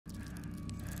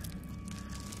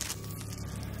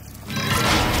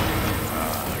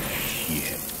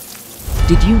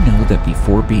Did you know that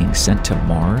before being sent to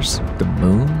Mars, the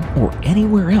Moon, or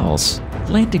anywhere else,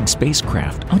 landing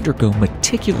spacecraft undergo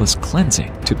meticulous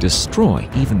cleansing to destroy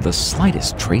even the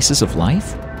slightest traces of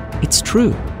life? It's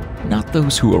true, not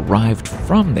those who arrived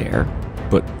from there,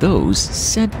 but those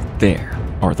sent there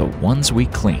are the ones we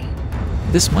clean.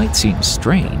 This might seem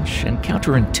strange and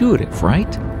counterintuitive,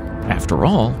 right? After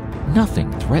all,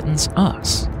 nothing threatens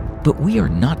us. But we are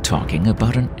not talking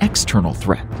about an external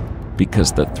threat,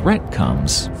 because the threat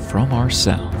comes from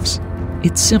ourselves.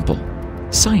 It's simple.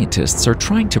 Scientists are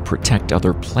trying to protect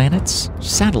other planets,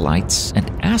 satellites,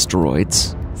 and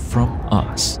asteroids from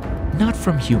us. Not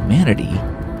from humanity,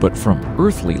 but from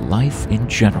earthly life in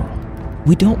general.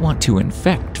 We don't want to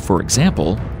infect, for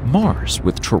example, Mars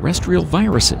with terrestrial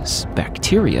viruses,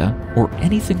 bacteria, or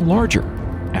anything larger.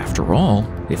 After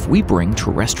all, if we bring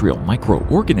terrestrial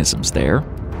microorganisms there,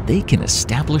 they can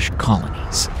establish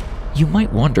colonies. You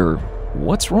might wonder,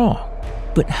 what's wrong?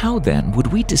 But how then would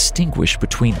we distinguish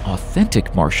between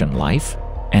authentic Martian life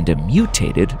and a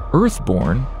mutated,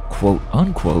 Earth-born,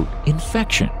 quote-unquote,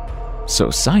 infection? So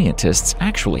scientists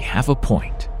actually have a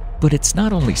point. But it's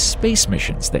not only space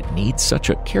missions that need such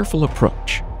a careful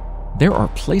approach. There are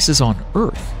places on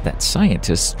Earth that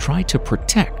scientists try to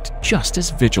protect just as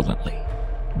vigilantly.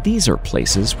 These are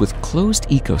places with closed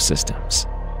ecosystems,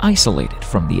 isolated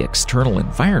from the external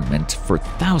environment for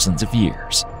thousands of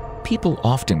years. People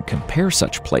often compare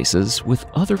such places with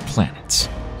other planets.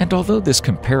 And although this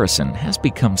comparison has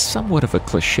become somewhat of a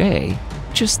cliché,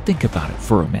 just think about it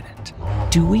for a minute.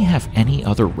 Do we have any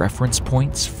other reference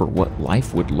points for what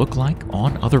life would look like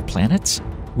on other planets,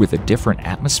 with a different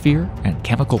atmosphere and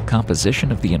chemical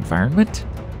composition of the environment?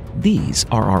 These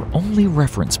are our only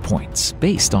reference points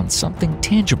based on something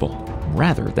tangible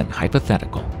rather than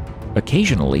hypothetical.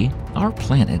 Occasionally, our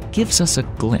planet gives us a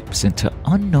glimpse into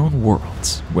unknown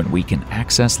worlds when we can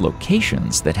access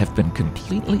locations that have been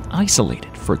completely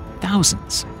isolated for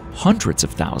thousands, hundreds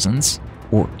of thousands,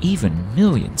 or even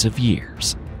millions of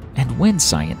years. And when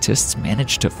scientists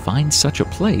manage to find such a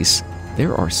place,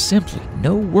 there are simply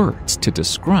no words to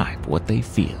describe what they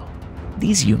feel.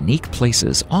 These unique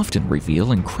places often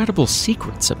reveal incredible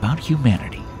secrets about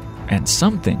humanity, and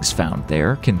some things found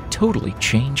there can totally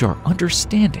change our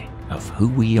understanding of who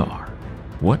we are.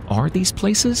 What are these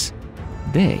places?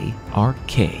 They are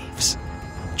caves.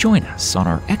 Join us on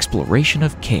our exploration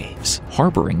of caves,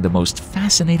 harboring the most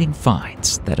fascinating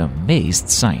finds that amazed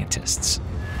scientists.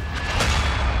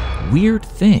 Weird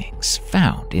things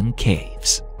found in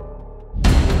caves.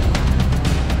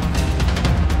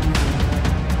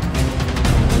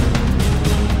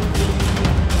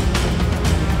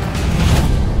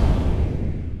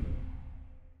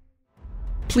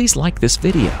 Please like this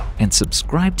video and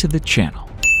subscribe to the channel.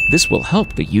 This will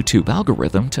help the YouTube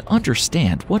algorithm to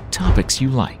understand what topics you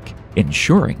like,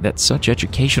 ensuring that such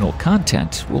educational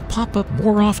content will pop up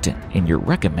more often in your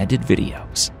recommended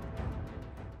videos.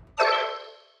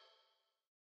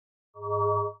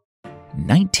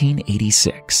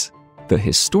 1986. The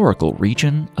historical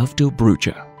region of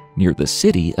Dobruja, near the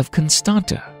city of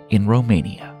Constanta in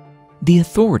Romania. The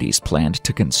authorities planned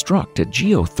to construct a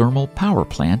geothermal power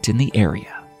plant in the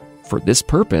area. For this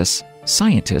purpose,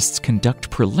 scientists conduct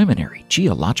preliminary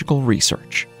geological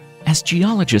research. As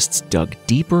geologists dug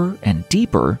deeper and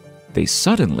deeper, they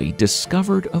suddenly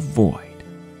discovered a void.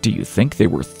 Do you think they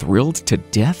were thrilled to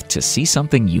death to see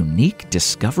something unique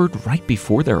discovered right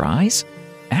before their eyes?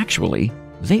 Actually,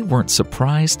 they weren't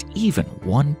surprised even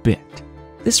one bit.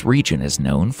 This region is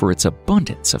known for its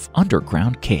abundance of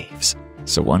underground caves,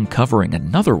 so uncovering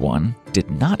another one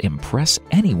did not impress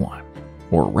anyone,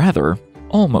 or rather,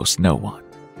 almost no one,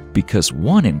 because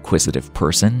one inquisitive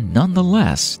person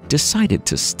nonetheless decided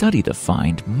to study the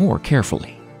find more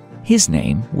carefully. His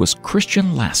name was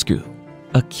Christian Lascu,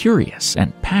 a curious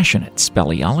and passionate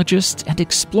speleologist and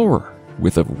explorer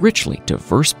with a richly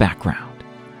diverse background.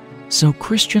 So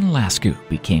Christian Lascu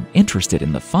became interested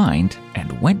in the find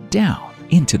and went down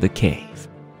into the cave.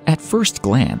 At first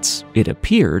glance, it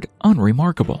appeared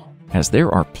unremarkable, as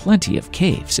there are plenty of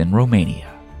caves in Romania.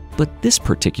 But this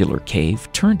particular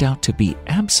cave turned out to be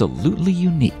absolutely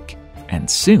unique, and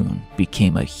soon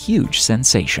became a huge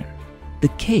sensation. The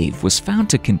cave was found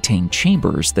to contain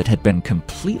chambers that had been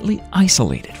completely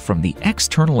isolated from the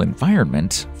external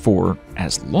environment for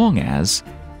as long as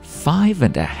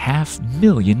 5.5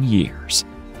 million years.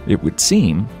 It would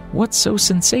seem, what's so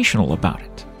sensational about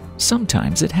it?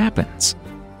 Sometimes it happens.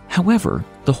 However,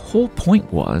 the whole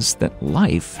point was that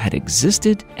life had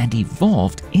existed and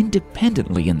evolved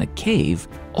independently in the cave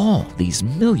all these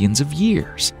millions of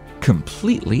years,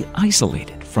 completely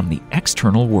isolated from the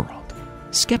external world.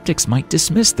 Skeptics might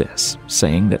dismiss this,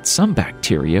 saying that some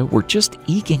bacteria were just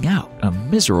eking out a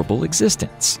miserable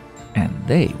existence. And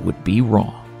they would be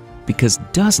wrong, because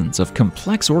dozens of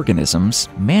complex organisms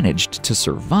managed to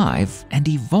survive and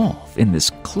evolve in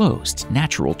this closed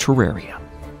natural terrarium.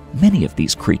 Many of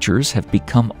these creatures have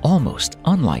become almost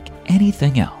unlike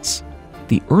anything else.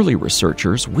 The early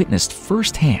researchers witnessed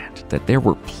firsthand that there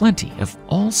were plenty of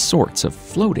all sorts of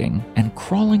floating and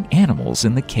crawling animals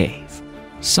in the cave.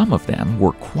 Some of them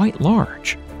were quite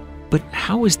large. But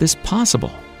how is this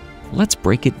possible? Let's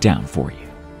break it down for you.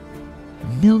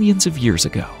 Millions of years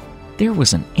ago, there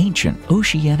was an ancient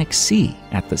oceanic sea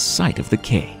at the site of the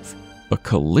cave. A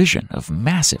collision of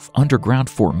massive underground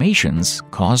formations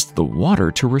caused the water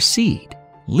to recede,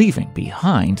 leaving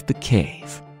behind the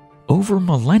cave. Over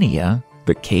millennia,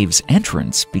 the cave's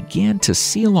entrance began to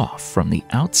seal off from the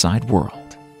outside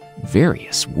world.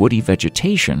 Various woody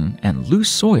vegetation and loose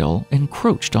soil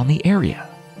encroached on the area,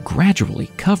 gradually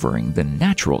covering the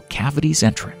natural cavity's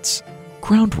entrance.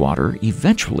 Groundwater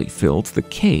eventually filled the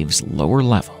cave's lower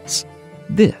levels.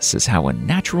 This is how a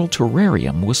natural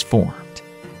terrarium was formed.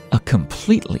 A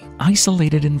completely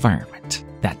isolated environment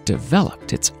that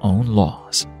developed its own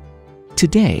laws.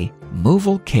 Today,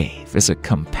 Movil Cave is a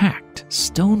compact,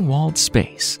 stone-walled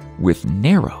space with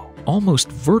narrow,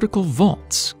 almost vertical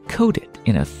vaults coated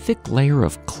in a thick layer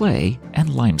of clay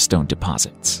and limestone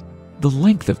deposits. The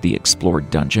length of the explored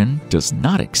dungeon does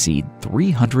not exceed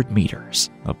 300 meters,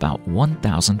 about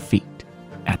 1,000 feet.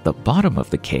 At the bottom of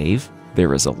the cave,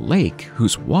 there is a lake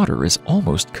whose water is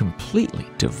almost completely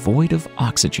devoid of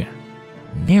oxygen.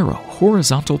 Narrow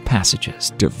horizontal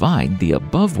passages divide the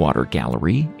above-water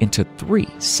gallery into 3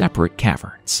 separate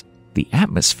caverns. The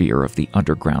atmosphere of the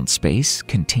underground space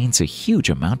contains a huge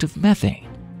amount of methane,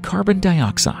 carbon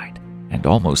dioxide, and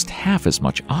almost half as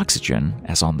much oxygen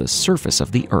as on the surface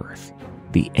of the Earth.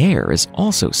 The air is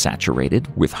also saturated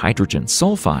with hydrogen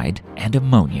sulfide and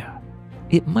ammonia.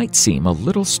 It might seem a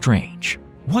little strange.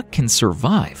 What can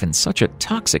survive in such a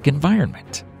toxic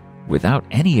environment? Without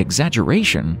any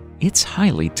exaggeration, it's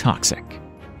highly toxic.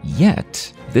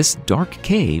 Yet, this dark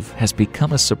cave has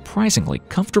become a surprisingly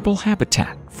comfortable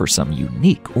habitat for some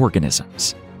unique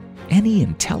organisms. Any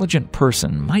intelligent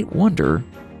person might wonder,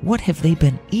 what have they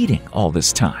been eating all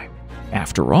this time?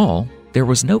 After all, there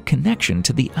was no connection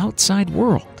to the outside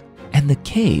world, and the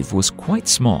cave was quite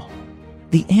small.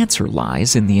 The answer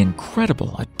lies in the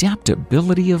incredible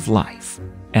adaptability of life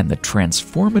and the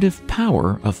transformative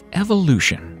power of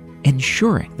evolution,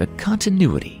 ensuring the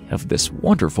continuity of this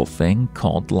wonderful thing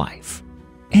called life.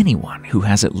 Anyone who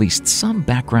has at least some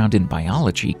background in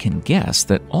biology can guess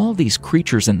that all these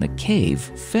creatures in the cave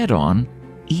fed on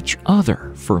each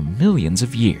other for millions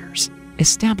of years,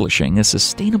 establishing a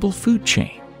sustainable food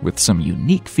chain with some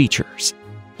unique features.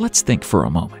 Let's think for a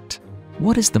moment.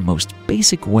 What is the most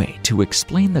basic way to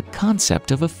explain the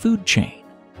concept of a food chain?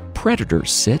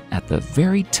 Predators sit at the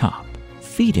very top,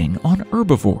 feeding on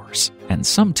herbivores and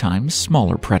sometimes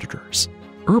smaller predators.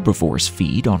 Herbivores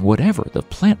feed on whatever the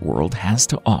plant world has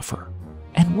to offer.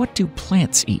 And what do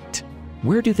plants eat?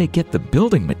 Where do they get the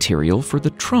building material for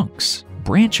the trunks,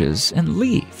 branches, and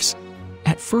leaves?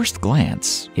 At first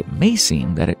glance, it may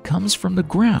seem that it comes from the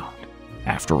ground.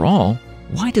 After all,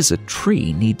 why does a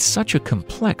tree need such a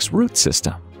complex root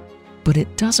system? But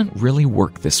it doesn't really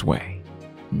work this way.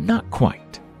 Not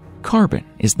quite. Carbon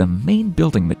is the main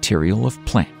building material of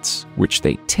plants, which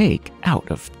they take out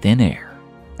of thin air.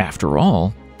 After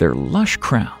all, their lush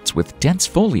crowns with dense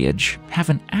foliage have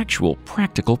an actual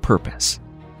practical purpose.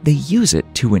 They use it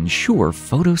to ensure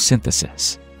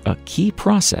photosynthesis, a key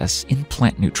process in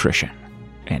plant nutrition.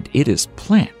 And it is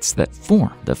plants that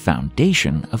form the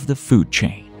foundation of the food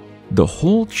chain. The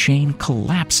whole chain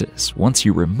collapses once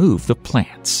you remove the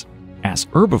plants, as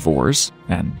herbivores,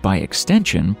 and by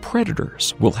extension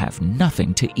predators, will have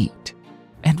nothing to eat.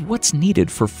 And what's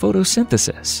needed for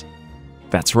photosynthesis?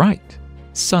 That's right,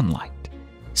 sunlight.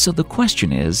 So the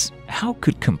question is, how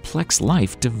could complex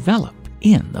life develop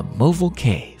in the Movil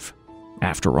Cave?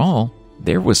 After all,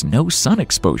 there was no sun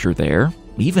exposure there,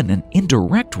 even an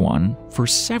indirect one, for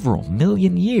several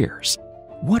million years.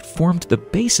 What formed the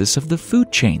basis of the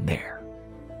food chain there?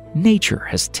 Nature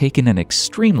has taken an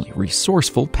extremely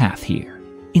resourceful path here.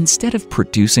 Instead of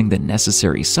producing the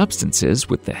necessary substances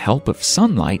with the help of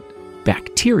sunlight,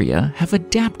 bacteria have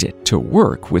adapted to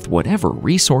work with whatever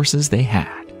resources they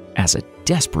had as a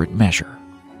desperate measure.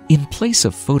 In place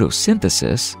of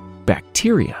photosynthesis,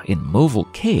 bacteria in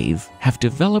Movil Cave have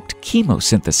developed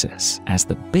chemosynthesis as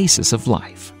the basis of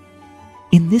life.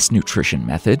 In this nutrition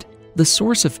method, The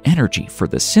source of energy for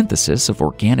the synthesis of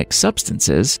organic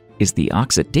substances is the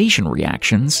oxidation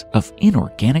reactions of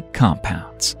inorganic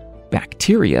compounds.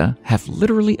 Bacteria have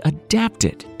literally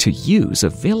adapted to use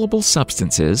available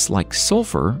substances like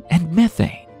sulfur and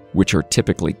methane, which are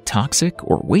typically toxic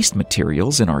or waste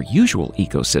materials in our usual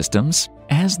ecosystems,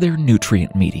 as their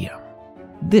nutrient medium.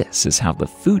 This is how the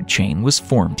food chain was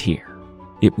formed here.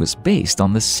 It was based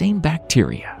on the same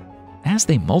bacteria. As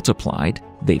they multiplied,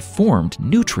 they formed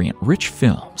nutrient-rich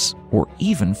films or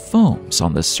even foams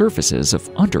on the surfaces of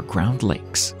underground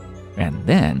lakes. And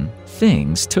then,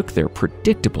 things took their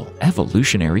predictable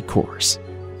evolutionary course.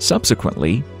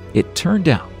 Subsequently, it turned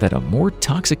out that a more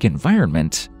toxic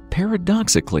environment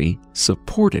paradoxically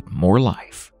supported more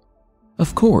life.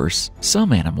 Of course,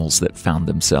 some animals that found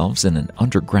themselves in an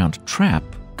underground trap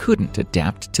couldn't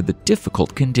adapt to the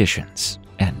difficult conditions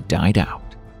and died out.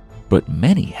 But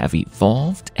many have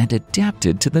evolved and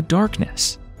adapted to the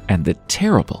darkness and the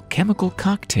terrible chemical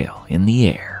cocktail in the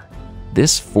air.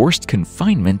 This forced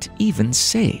confinement even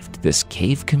saved this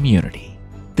cave community.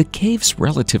 The cave's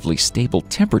relatively stable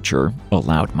temperature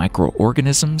allowed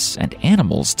microorganisms and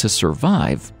animals to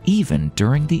survive even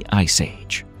during the Ice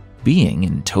Age. Being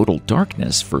in total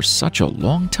darkness for such a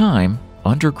long time,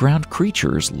 underground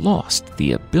creatures lost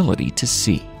the ability to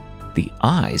see. The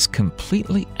eyes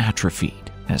completely atrophied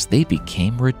as they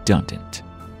became redundant.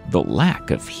 The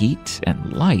lack of heat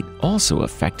and light also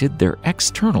affected their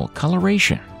external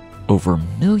coloration. Over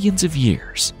millions of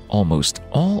years, almost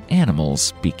all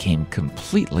animals became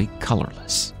completely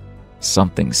colorless.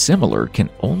 Something similar can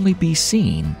only be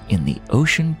seen in the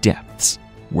ocean depths,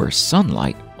 where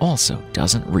sunlight also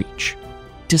doesn't reach.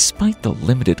 Despite the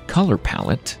limited color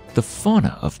palette, the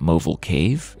fauna of Movil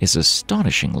Cave is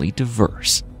astonishingly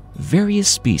diverse. Various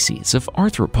species of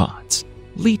arthropods,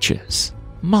 leeches,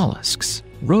 mollusks,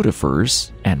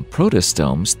 rotifers, and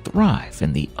protostomes thrive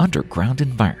in the underground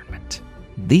environment.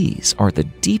 These are the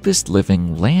deepest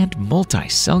living land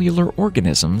multicellular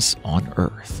organisms on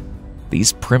Earth.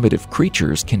 These primitive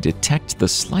creatures can detect the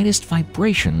slightest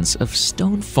vibrations of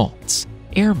stone faults,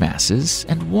 air masses,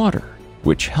 and water,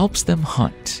 which helps them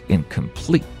hunt in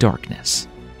complete darkness.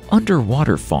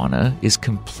 Underwater fauna is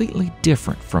completely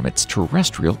different from its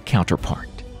terrestrial counterpart.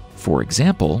 For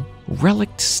example,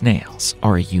 relict snails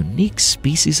are a unique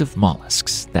species of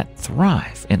mollusks that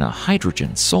thrive in a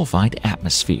hydrogen sulfide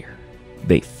atmosphere.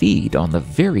 They feed on the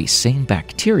very same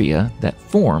bacteria that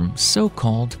form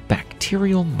so-called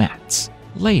bacterial mats,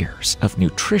 layers of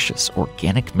nutritious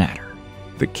organic matter.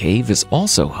 The cave is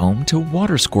also home to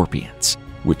water scorpions,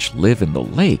 which live in the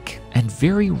lake and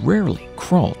very rarely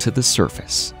crawl to the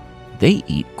surface. They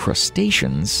eat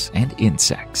crustaceans and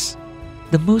insects.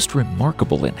 The most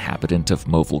remarkable inhabitant of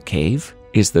Movil Cave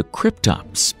is the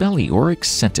Cryptops speleoryx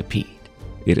centipede.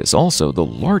 It is also the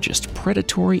largest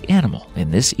predatory animal in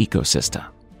this ecosystem.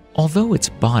 Although its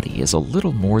body is a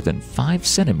little more than 5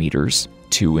 centimeters,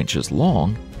 2 inches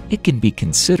long, it can be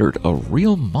considered a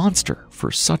real monster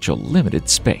for such a limited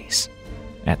space.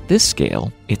 At this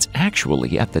scale, it's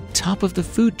actually at the top of the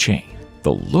food chain,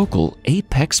 the local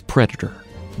apex predator,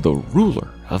 the ruler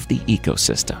of the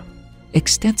ecosystem.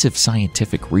 Extensive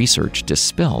scientific research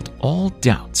dispelled all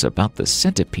doubts about the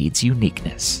centipede's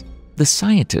uniqueness. The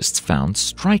scientists found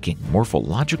striking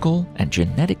morphological and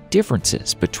genetic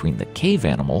differences between the cave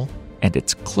animal and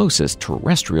its closest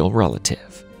terrestrial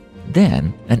relative.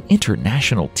 Then, an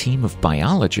international team of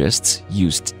biologists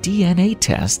used DNA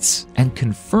tests and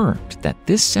confirmed that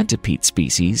this centipede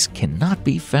species cannot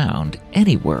be found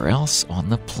anywhere else on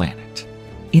the planet.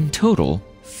 In total,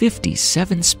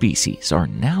 57 species are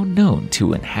now known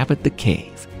to inhabit the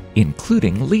cave,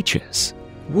 including leeches,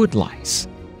 woodlice,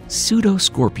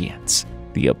 pseudoscorpions,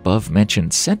 the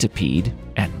above-mentioned centipede,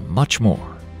 and much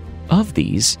more. Of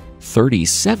these,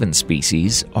 37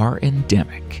 species are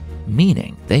endemic,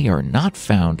 meaning they are not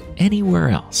found anywhere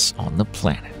else on the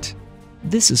planet.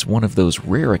 This is one of those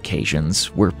rare occasions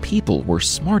where people were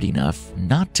smart enough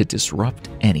not to disrupt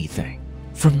anything.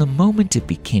 From the moment it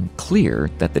became clear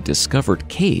that the discovered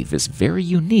cave is very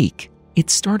unique, it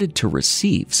started to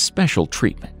receive special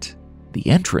treatment. The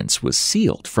entrance was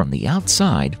sealed from the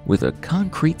outside with a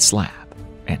concrete slab,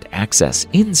 and access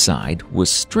inside was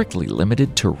strictly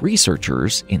limited to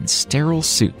researchers in sterile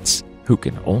suits who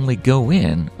can only go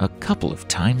in a couple of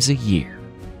times a year.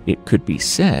 It could be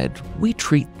said we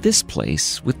treat this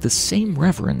place with the same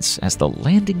reverence as the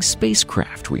landing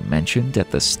spacecraft we mentioned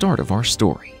at the start of our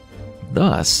story.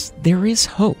 Thus, there is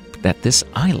hope that this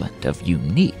island of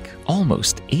unique,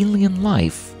 almost alien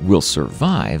life will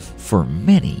survive for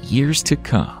many years to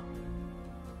come.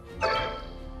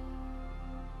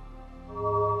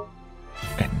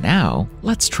 And now, let's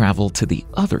let's travel to the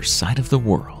other side of the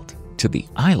world, to the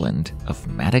island of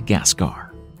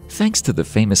Madagascar. Thanks to the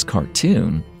famous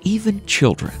cartoon, even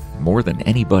children, more than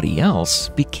anybody else,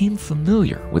 became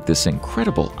familiar with this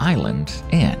incredible island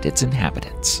and its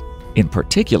inhabitants. In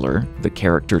particular, the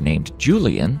character named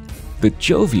Julian, the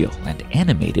jovial and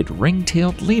animated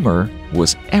ring-tailed lemur,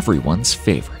 was everyone's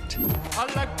favorite.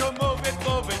 I like to move it,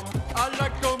 move it. I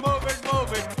like to move it,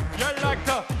 move it. You like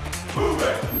to move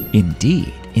it.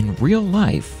 Indeed, in real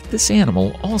life, this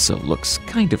animal also looks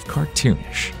kind of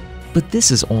cartoonish. But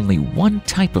this is only one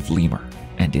type of lemur,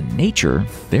 and in nature,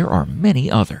 there are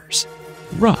many others.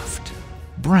 Ruffed,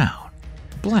 brown,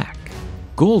 black,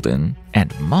 golden,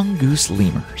 and mongoose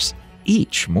lemurs,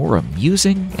 each more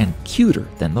amusing and cuter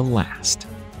than the last.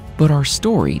 But our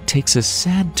story takes a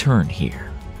sad turn here,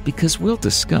 because we'll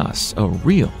discuss a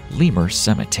real lemur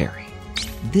cemetery.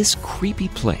 This creepy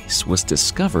place was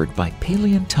discovered by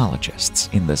paleontologists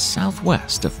in the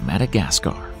southwest of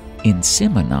Madagascar, in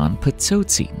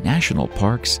Simenon-Pitsotsi National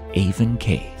Park's Avon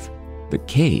Cave. The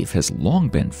cave has long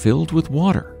been filled with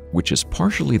water, which is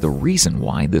partially the reason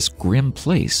why this grim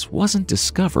place wasn't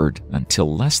discovered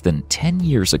until less than 10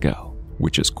 years ago,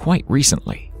 which is quite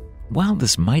recently. While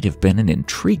this might have been an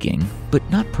intriguing but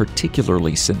not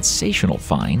particularly sensational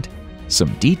find,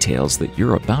 some details that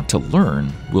you're about to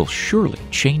learn will surely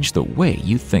change the way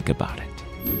you think about it.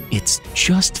 It's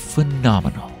just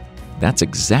phenomenal. That's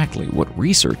exactly what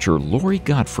researcher Lori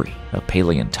Godfrey, a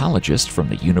paleontologist from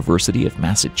the University of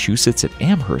Massachusetts at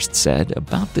Amherst, said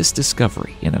about this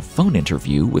discovery in a phone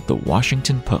interview with the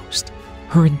Washington Post.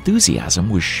 Her enthusiasm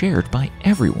was shared by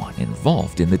everyone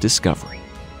involved in the discovery.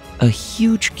 A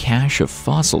huge cache of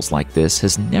fossils like this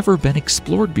has never been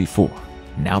explored before.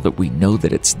 Now that we know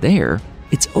that it's there,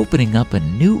 it's opening up a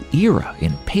new era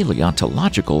in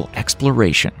paleontological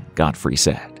exploration, Godfrey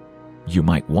said. You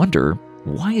might wonder,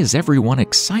 why is everyone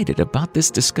excited about this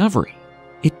discovery?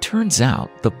 It turns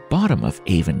out the bottom of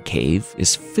Avon Cave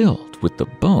is filled with the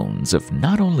bones of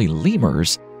not only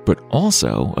lemurs, but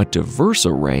also a diverse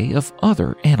array of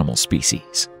other animal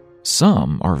species.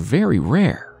 Some are very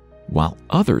rare, while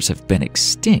others have been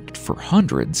extinct for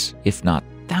hundreds, if not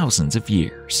thousands of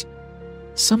years.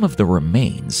 Some of the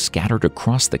remains scattered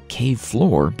across the cave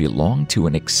floor belong to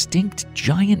an extinct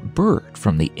giant bird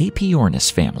from the Apiornis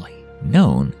family,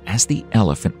 known as the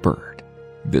elephant bird.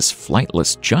 This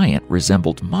flightless giant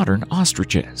resembled modern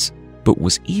ostriches, but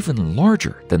was even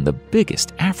larger than the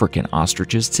biggest African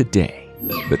ostriches today.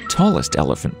 The tallest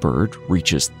elephant bird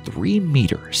reaches 3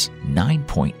 meters,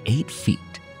 9.8 feet.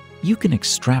 You can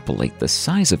extrapolate the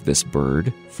size of this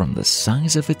bird from the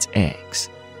size of its eggs.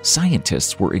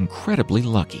 Scientists were incredibly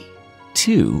lucky.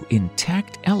 2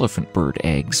 intact elephant bird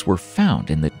eggs were found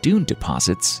in the dune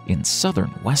deposits in southern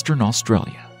Western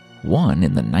Australia, one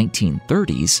in the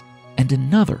 1930s and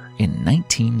another in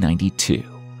 1992.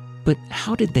 But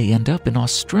how did they end up in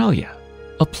Australia?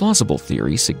 A plausible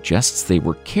theory suggests they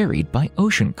were carried by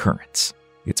ocean currents.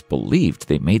 It's believed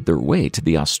they made their way to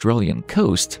the Australian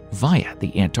coast via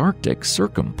the Antarctic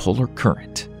circumpolar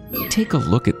current. Take a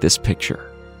look at this picture.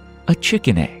 A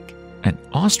chicken egg, an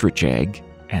ostrich egg,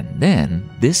 and then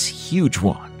this huge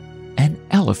one, an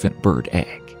elephant bird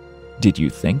egg. Did you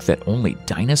think that only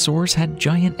dinosaurs had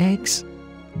giant eggs?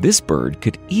 This bird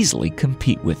could easily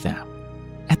compete with them.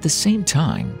 At the same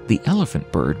time, the elephant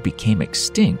bird became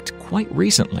extinct quite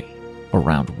recently,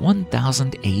 around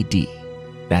 1000 AD.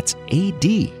 That's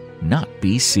AD, not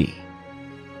BC.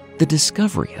 The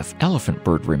discovery of elephant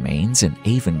bird remains in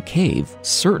Avon Cave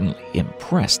certainly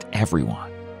impressed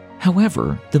everyone.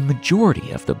 However, the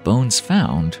majority of the bones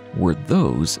found were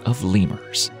those of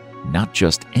lemurs. Not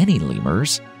just any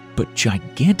lemurs, but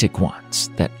gigantic ones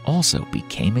that also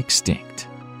became extinct.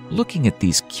 Looking at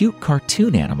these cute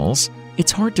cartoon animals,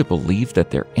 it's hard to believe that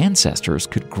their ancestors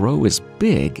could grow as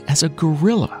big as a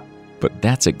gorilla. But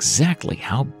that's exactly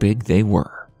how big they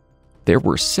were. There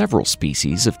were several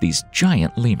species of these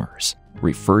giant lemurs,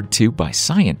 referred to by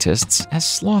scientists as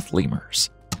sloth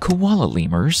lemurs, koala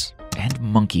lemurs, and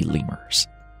monkey lemurs.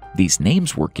 These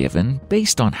names were given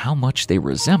based on how much they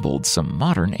resembled some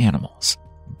modern animals,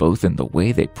 both in the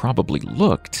way they probably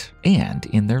looked and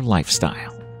in their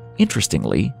lifestyle.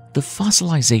 Interestingly, the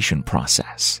fossilization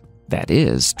process, that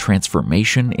is,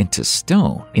 transformation into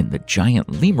stone in the giant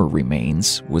lemur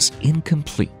remains, was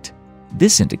incomplete.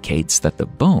 This indicates that the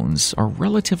bones are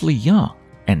relatively young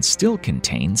and still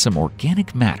contain some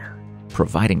organic matter,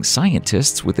 providing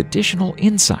scientists with additional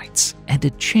insights and a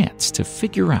chance to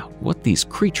figure out what these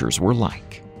creatures were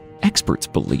like. Experts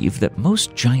believe that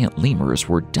most giant lemurs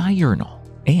were diurnal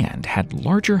and had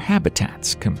larger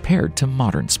habitats compared to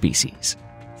modern species.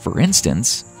 For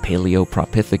instance,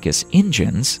 Paleopropithecus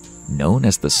ingens, known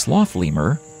as the sloth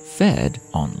lemur, fed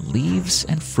on leaves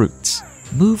and fruits,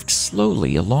 moved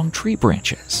slowly along tree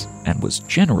branches, and was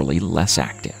generally less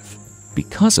active.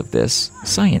 Because of this,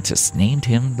 scientists named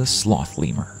him the sloth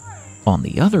lemur. On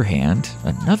the other hand,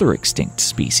 another extinct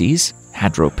species,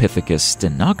 Hadropithecus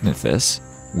stenognathus,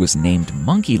 was named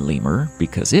monkey lemur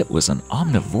because it was an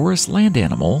omnivorous land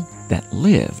animal that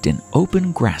lived in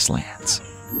open grasslands.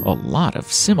 A lot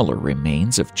of similar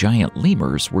remains of giant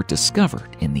lemurs were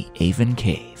discovered in the Avon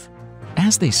Cave.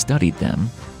 As they studied them,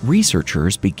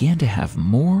 researchers began to have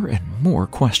more and more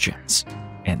questions,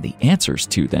 and the answers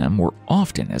to them were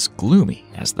often as gloomy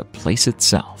as the place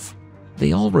itself.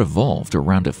 They all revolved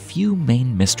around a few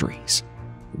main mysteries.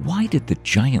 Why did the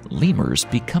giant lemurs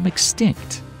become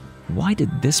extinct? Why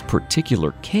did this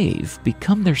particular cave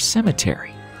become their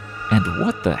cemetery? And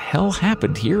what the hell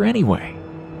happened here anyway?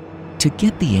 To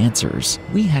get the answers,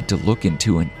 we had to look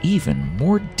into an even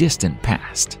more distant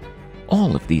past.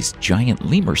 All of these giant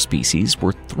lemur species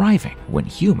were thriving when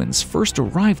humans first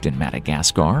arrived in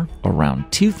Madagascar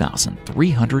around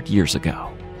 2,300 years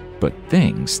ago. But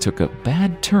things took a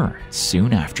bad turn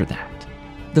soon after that.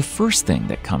 The first thing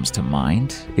that comes to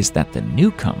mind is that the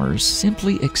newcomers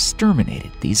simply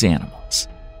exterminated these animals.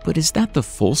 But is that the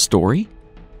full story?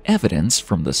 Evidence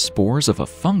from the spores of a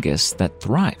fungus that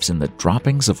thrives in the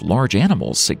droppings of large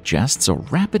animals suggests a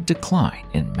rapid decline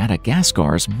in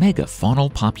Madagascar's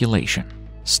megafaunal population,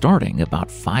 starting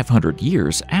about 500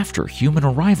 years after human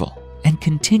arrival and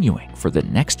continuing for the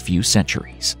next few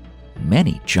centuries.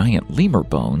 Many giant lemur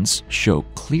bones show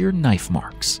clear knife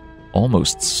marks,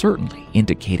 almost certainly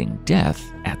indicating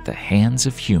death at the hands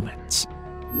of humans.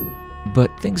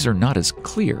 But things are not as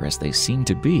clear as they seem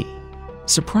to be.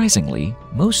 Surprisingly,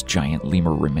 most giant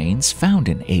lemur remains found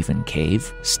in Avon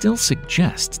Cave still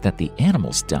suggest that the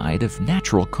animals died of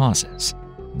natural causes.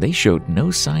 They showed no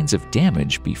signs of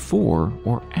damage before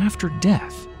or after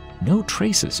death, no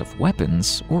traces of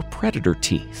weapons or predator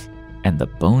teeth, and the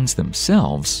bones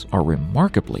themselves are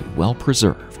remarkably well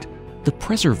preserved. The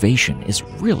preservation is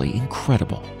really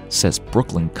incredible, says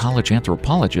Brooklyn College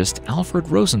anthropologist Alfred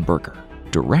Rosenberger,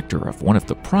 director of one of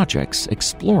the projects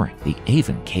exploring the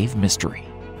Avon Cave mystery.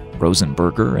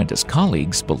 Rosenberger and his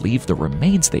colleagues believe the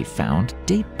remains they found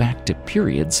date back to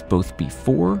periods both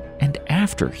before and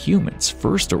after humans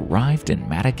first arrived in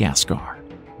Madagascar.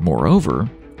 Moreover,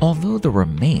 although the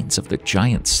remains of the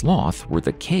giant sloth were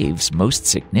the cave's most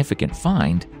significant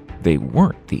find, they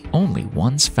weren't the only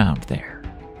ones found there.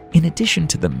 In addition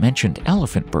to the mentioned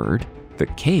elephant bird, the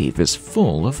cave is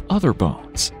full of other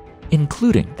bones,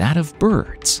 including that of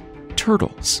birds,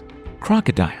 turtles,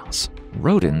 crocodiles,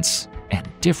 rodents, and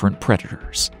different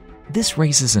predators. This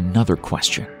raises another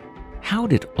question. How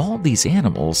did all these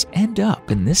animals end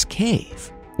up in this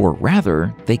cave? Or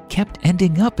rather, they kept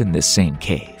ending up in this same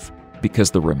cave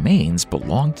because the remains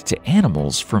belonged to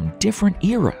animals from different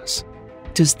eras.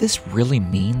 Does this really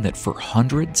mean that for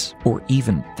hundreds or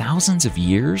even thousands of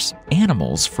years,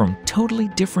 animals from totally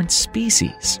different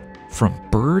species, from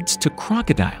birds to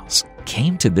crocodiles,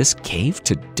 came to this cave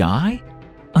to die?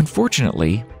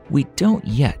 Unfortunately, we don't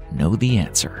yet know the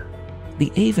answer.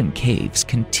 The Avon Caves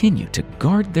continue to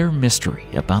guard their mystery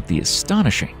about the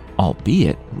astonishing,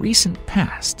 albeit recent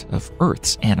past of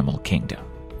Earth's animal kingdom.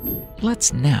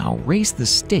 Let's now raise the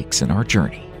stakes in our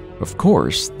journey. Of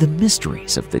course, the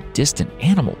mysteries of the distant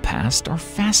animal past are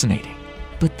fascinating,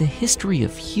 but the history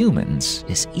of humans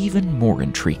is even more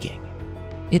intriguing.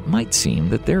 It might seem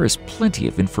that there is plenty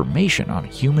of information on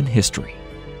human history.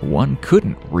 One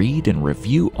couldn't read and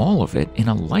review all of it in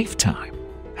a lifetime.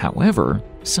 However,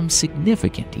 some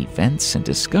significant events and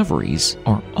discoveries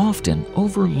are often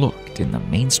overlooked in the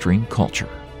mainstream culture.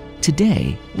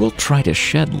 Today, we'll try to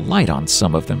shed light on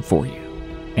some of them for you.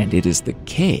 And it is the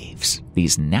caves,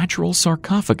 these natural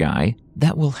sarcophagi,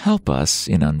 that will help us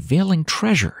in unveiling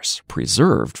treasures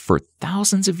preserved for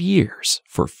thousands of years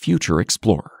for future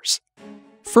explorers.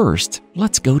 First,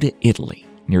 let's go to Italy,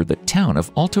 near the town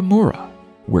of Altamura,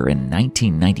 where in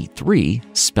 1993,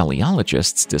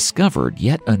 speleologists discovered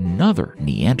yet another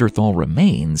Neanderthal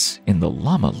remains in the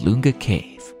Lama Lunga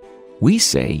cave. We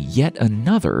say yet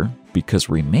another because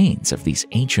remains of these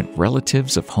ancient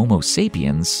relatives of Homo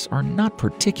sapiens are not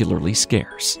particularly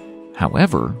scarce.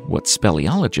 However, what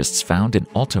speleologists found in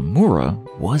Altamura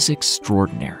was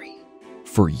extraordinary.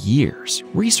 For years,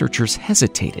 researchers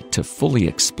hesitated to fully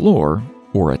explore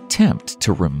or attempt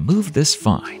to remove this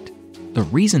find, the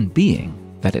reason being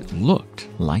that it looked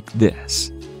like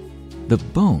this. The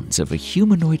bones of a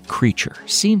humanoid creature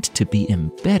seemed to be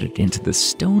embedded into the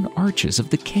stone arches of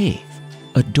the cave.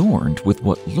 adorned with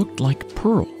what looked like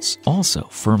pearls also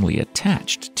firmly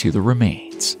attached to the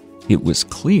remains. It was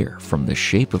clear from the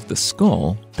shape of the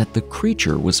skull that the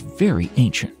creature was very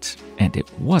ancient, and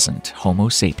it wasn't Homo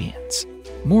sapiens.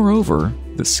 Moreover,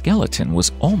 the skeleton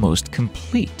was almost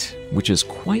complete, which is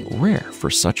quite rare for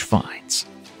such finds.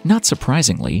 Not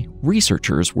surprisingly,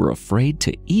 researchers were afraid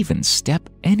to even step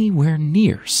anywhere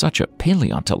near such a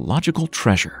paleontological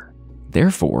treasure.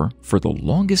 Therefore, for the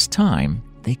longest time,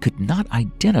 they could not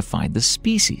identify the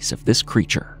species of this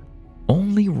creature.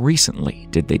 Only recently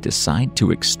did they decide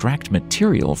to extract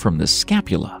material from the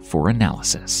scapula for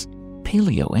analysis.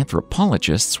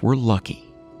 Paleoanthropologists were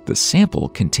lucky. The sample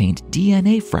contained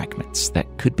DNA fragments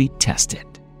that could be tested.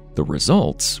 The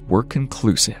results were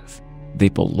conclusive. They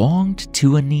belonged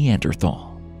to a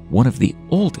Neanderthal, one of the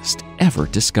oldest ever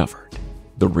discovered.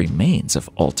 The remains of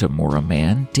Altamora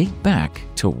man date back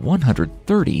to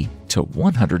 130 to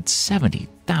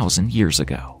 170,000 years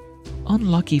ago.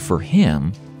 Unlucky for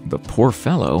him, the poor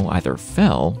fellow either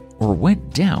fell or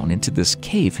went down into this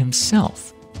cave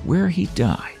himself, where he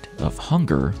died of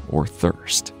hunger or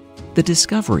thirst. The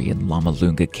discovery in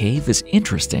Lamalunga Cave is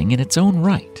interesting in its own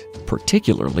right,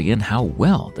 particularly in how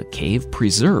well the cave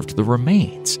preserved the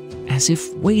remains, as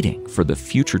if waiting for the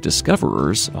future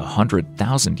discoverers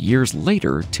 100,000 years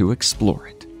later to explore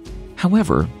it.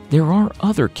 However, there are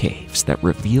other caves that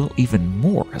reveal even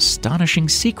more astonishing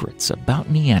secrets about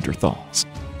Neanderthals.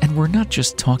 And we're not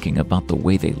just talking about the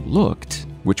way they looked,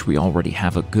 which we already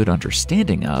have a good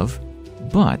understanding of,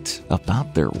 but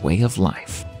about their way of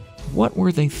life. What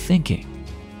were they thinking?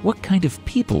 What kind of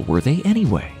people were they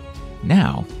anyway?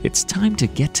 Now, it's time to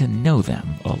get to know them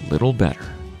a little better.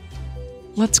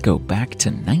 Let's go back to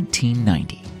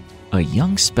 1990. A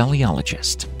young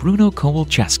speleologist, Bruno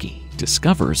Kowalczewski,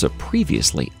 discovers a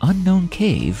previously unknown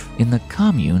cave in the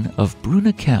commune of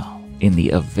Brunekel in the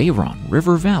Aveyron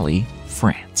River Valley,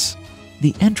 France.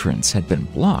 The entrance had been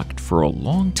blocked for a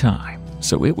long time,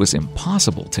 so it was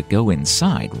impossible to go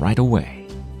inside right away.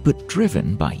 But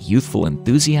driven by youthful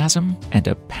enthusiasm and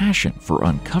a passion for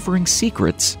uncovering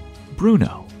secrets,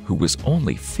 Bruno, who was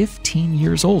only 15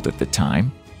 years old at the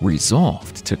time,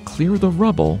 resolved to clear the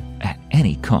rubble at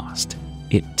any cost.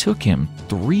 It took him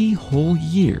 3 whole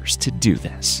years to do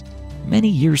this. Many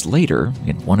years later,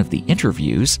 in one of the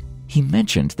interviews, he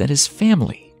mentioned that his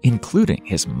family, including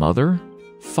his mother,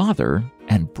 father,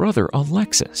 and brother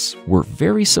Alexis, were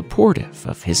very supportive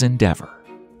of his endeavor.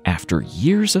 After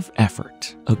years of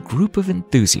effort, a group of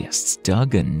enthusiasts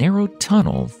dug a narrow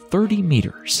tunnel 30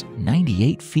 meters,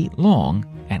 98 feet long,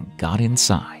 and got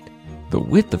inside. The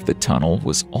width of the tunnel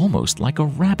was almost like a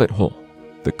rabbit hole.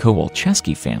 The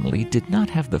Kowalczewski family did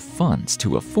not have the funds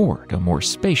to afford a more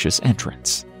spacious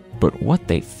entrance, but what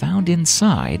they found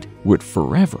inside would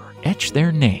forever etch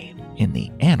their name in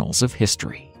the annals of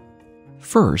history.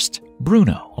 First,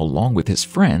 Bruno, along with his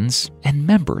friends and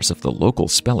members of the local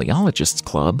speleologists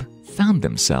club, found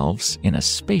themselves in a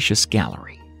spacious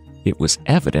gallery. It was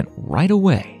evident right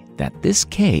away that this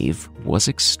cave was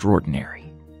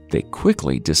extraordinary. They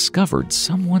quickly discovered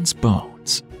someone's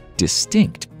bones,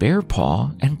 distinct bear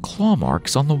paw and claw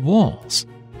marks on the walls,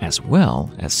 as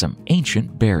well as some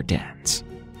ancient bear dens.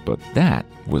 But that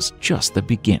was just the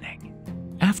beginning.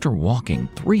 After walking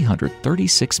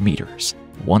 336 meters,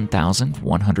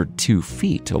 1,102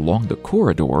 feet along the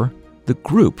corridor, the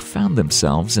group found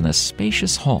themselves in a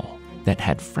spacious hall that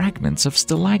had fragments of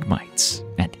stalagmites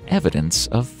and evidence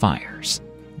of fires.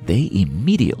 They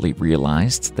immediately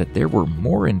realized that there were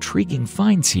more intriguing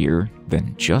finds here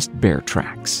than just bear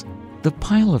tracks. The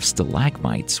pile of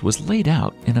stalagmites was laid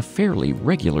out in a fairly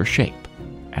regular shape.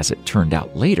 As it turned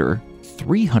out later,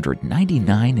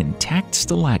 399 intact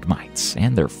stalagmites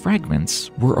and their fragments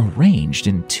were arranged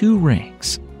in 2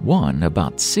 rings, one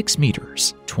about 6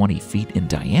 meters, 20 feet in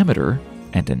diameter,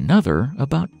 and another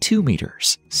about 2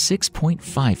 meters,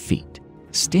 6.5 feet,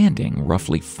 standing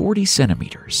roughly 40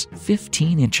 centimeters,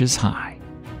 15 inches high.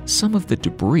 Some of the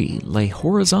debris lay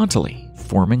horizontally,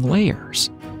 forming layers.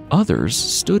 Others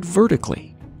stood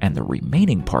vertically, and the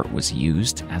remaining part was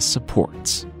used as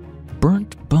supports.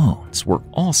 Burnt bones were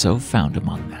also found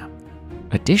among them.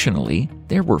 Additionally,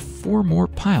 there were 4 more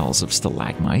piles of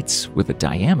stalagmites with a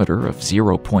diameter of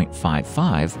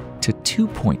 0.55 to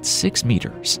 2.6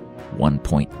 meters,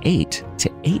 1.8 to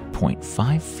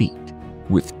 8.5 feet,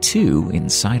 with 2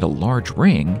 inside a large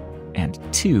ring and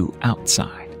 2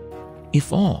 outside.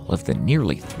 If all of the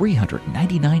nearly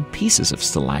 399 pieces of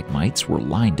stalagmites were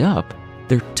lined up,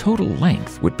 their total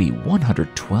length would be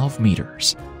 112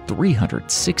 meters,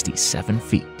 367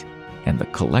 feet, and the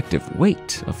collective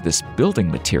weight of this building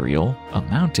material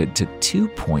amounted to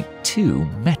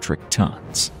 2.2 metric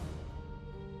tons.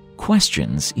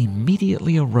 questions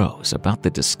immediately arose about the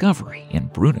discovery in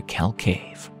Brunekell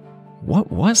Cave.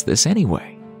 What was this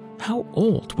anyway? How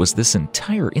old was this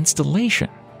entire installation?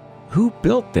 Who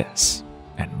built this?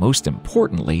 And most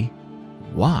importantly,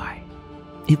 why?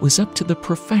 It was up to the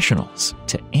professionals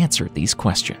to answer these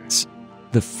questions.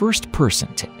 The first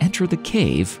person to enter the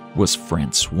cave was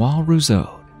Francois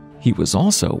Rousseau. He was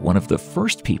also one of the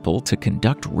first people to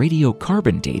conduct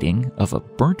radiocarbon dating of a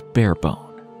burnt bear bone.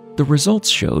 The results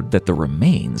showed that the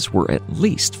remains were at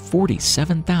least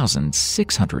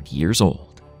 47,600 years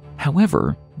old.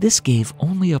 However, this gave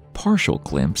only a partial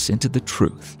glimpse into the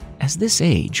truth, as this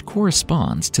age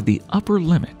corresponds to the upper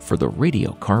limit for the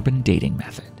radiocarbon dating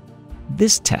method.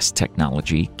 This test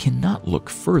technology cannot look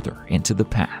further into the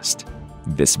past.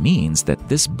 This means that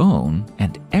this bone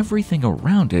and everything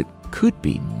around it could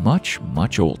be much,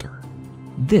 much older.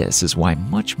 This is why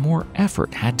much more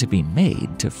effort had to be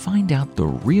made to find out the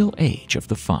real age of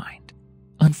the find.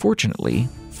 Unfortunately,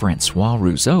 Francois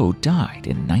Rousseau died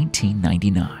in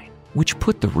 1999, which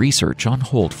put the research on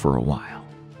hold for a while.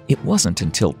 It wasn't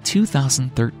until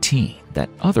 2013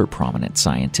 that other prominent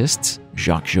scientists,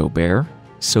 Jacques Joubert,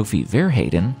 Sophie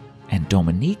Verheyden, and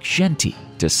Dominique Gentil,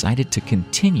 decided to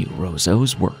continue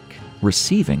Rousseau's work,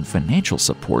 receiving financial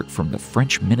support from the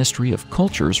French Ministry of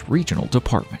Culture's regional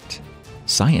department.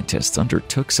 Scientists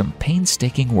undertook some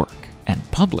painstaking work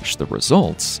and published the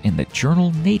results in the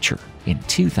journal Nature in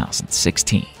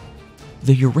 2016.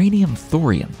 The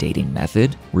uranium-thorium dating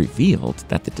method revealed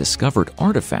that the discovered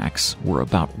artifacts were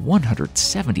about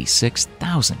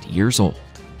 176,000 years old,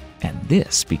 and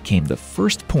this became the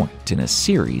first point in a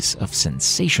series of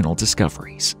sensational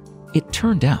discoveries. It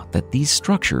turned out that these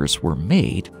structures were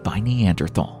made by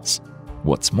Neanderthals.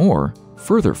 What's more,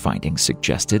 further findings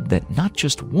suggested that not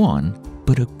just one,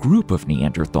 but a group of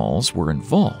Neanderthals were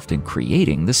involved in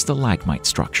creating the stalagmite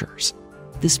structures.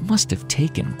 This must have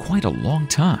taken quite a long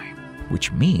time,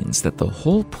 which means that the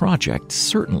whole project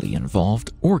certainly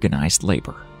involved organized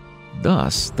labor.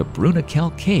 Thus, the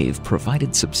Brunekell Cave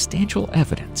provided substantial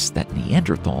evidence that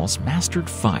Neanderthals mastered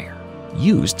fire,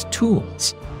 used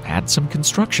tools, had some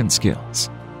construction skills,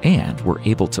 and were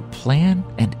able to plan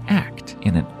and act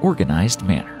in an organized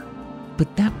manner.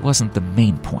 But that wasn't the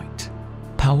main point.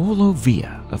 Paolo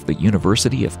Villa of the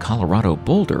University of Colorado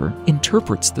Boulder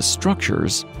interprets the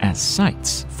structures as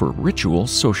sites for ritual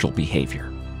social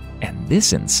behavior. And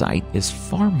this insight is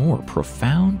far more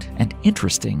profound and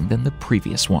interesting than the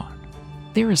previous one.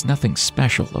 There is nothing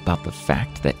special about the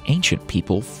fact that ancient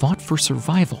people fought for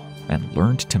survival and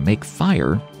learned to make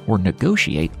fire or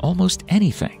negotiate almost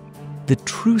anything. The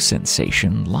true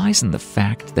sensation lies in the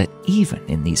fact that even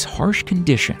in these harsh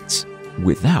conditions,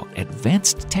 without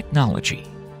advanced technology,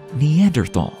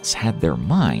 Neanderthals had their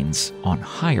minds on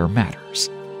higher matters,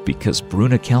 because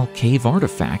Brunekell Cave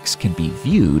artifacts can be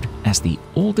viewed as the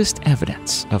oldest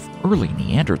evidence of early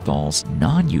Neanderthals'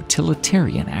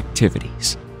 non-utilitarian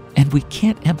activities. And we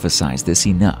can't emphasize this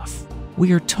enough.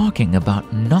 We are talking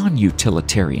about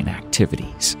non-utilitarian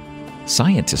activities.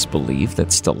 Scientists believe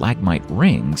that stalagmite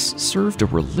rings served a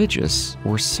religious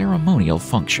or ceremonial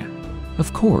function.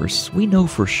 Of course, we know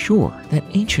for sure that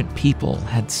ancient people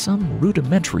had some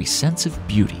rudimentary sense of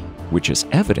beauty, which is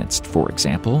evidenced, for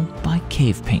example, by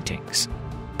cave paintings.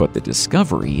 But the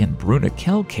discovery in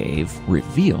Brunekell Cave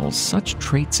reveals such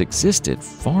traits existed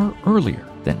far earlier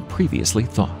than previously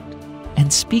thought.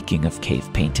 And speaking of cave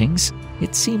paintings,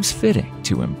 it seems fitting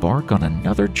to embark on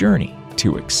another journey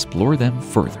to explore them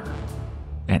further.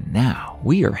 And now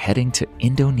we are heading to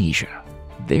Indonesia.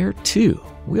 There too,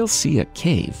 we'll see a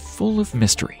cave full of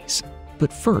mysteries.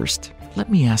 But first, let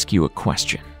me ask you a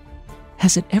question.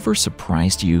 Has it ever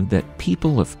surprised you that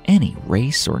people of any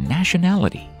race or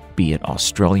nationality, be it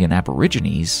Australian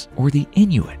Aborigines or the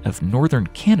Inuit of northern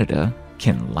Canada,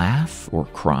 can laugh or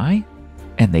cry?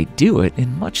 And they do it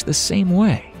in much the same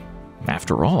way.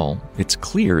 After all, it's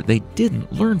clear they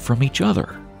didn't learn from each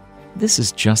other. This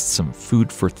is just some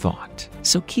food for thought,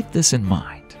 so keep this in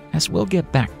mind, as we'll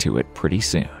get back to it pretty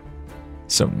soon.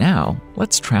 So now,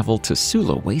 let's travel to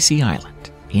Sulawesi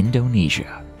Island,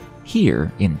 Indonesia. Here,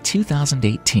 in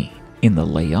 2018, in the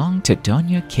Leong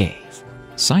Tedonya Cave,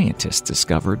 scientists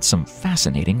discovered some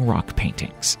fascinating rock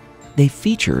paintings. They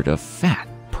featured a fat,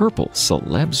 purple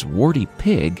Celebes warty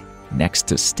pig next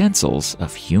to stencils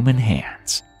of human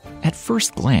hands. At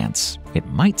first glance, it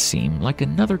might seem like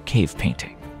another cave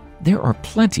painting. There are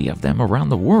plenty of them around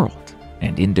the world,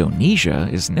 and Indonesia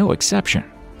is no exception.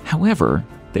 However,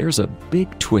 there's a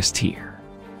big twist here.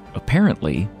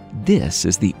 Apparently, this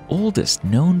is the oldest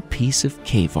known piece of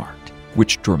cave art,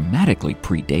 which dramatically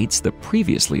predates the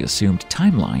previously assumed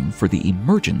timeline for the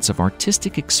emergence of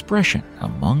artistic expression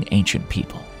among ancient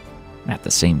people. At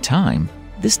the same time,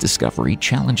 this discovery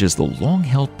challenges the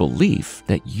long-held belief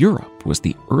that Europe was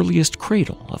the earliest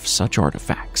cradle of such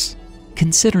artifacts.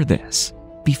 Consider this.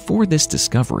 Before this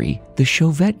discovery, the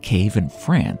Chauvet Cave in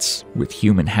France, with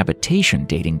human habitation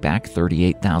dating back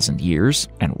 38,000 years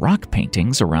and rock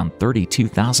paintings around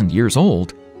 32,000 years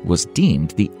old, was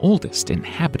deemed the oldest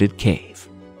inhabited cave.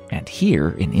 And here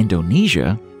in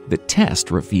Indonesia, the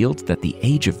test revealed that the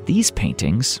age of these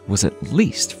paintings was at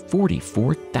least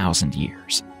 44,000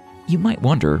 years. You might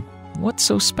wonder, what's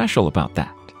so special about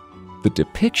that? The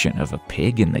depiction of a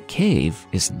pig in the cave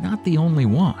is not the only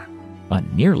one. A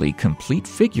nearly complete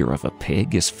figure of a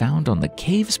pig is found on the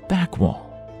cave's back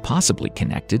wall, possibly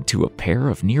connected to a pair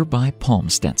of nearby palm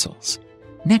stencils.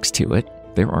 Next to it,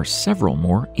 there are several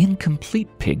more incomplete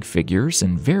pig figures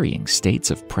in varying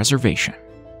states of preservation.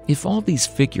 If all these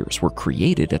figures were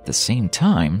created at the same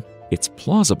time, it's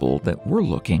plausible that we're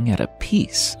looking at a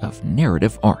piece of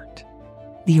narrative art.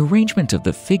 The arrangement of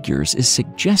the figures is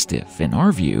suggestive, in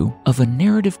our view, of a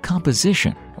narrative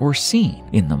composition or scene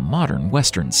in the modern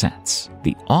Western sense.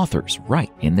 The authors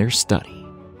write in their study.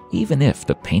 Even if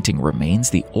the painting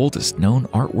remains the oldest known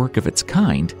artwork of its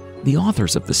kind, the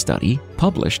authors of the study,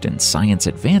 published in Science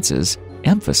Advances,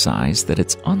 emphasize that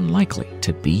it's unlikely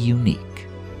to be unique.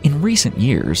 In recent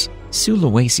years,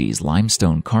 Sulawesi's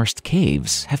limestone karst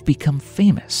caves have become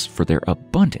famous for their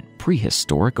abundant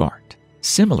prehistoric art.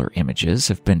 Similar images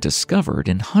have been discovered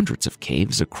in hundreds of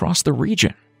caves across the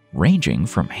region, ranging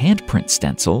from handprint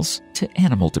stencils to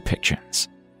animal depictions.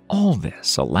 All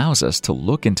this allows us to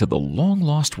look into the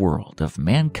long-lost world of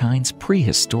mankind's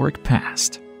prehistoric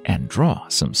past and draw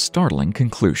some startling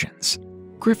conclusions.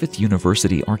 Griffith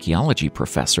University archaeology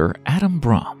professor Adam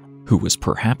Brahm, who was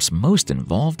perhaps most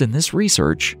involved in this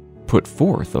research, put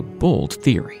forth a bold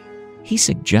theory. He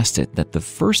suggested that the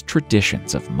first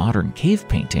traditions of modern cave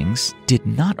paintings did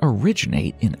not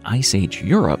originate in Ice Age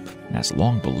Europe, as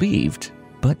long believed,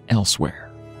 but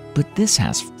elsewhere. But this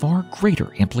has far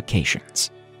greater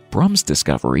implications. Brum's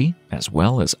discovery, as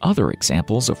well as other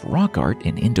examples of rock art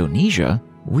in Indonesia,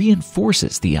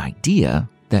 reinforces the idea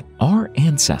that our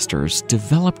ancestors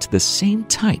developed the same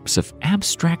types of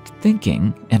abstract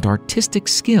thinking and artistic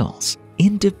skills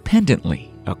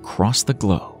independently across the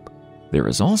globe. There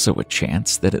is also a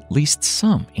chance that at least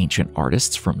some ancient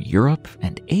artists from Europe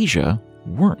and Asia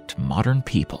weren't modern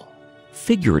people.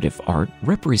 Figurative art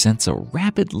represents a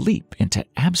rapid leap into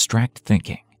abstract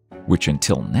thinking, which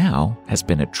until now has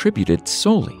been attributed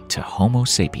solely to Homo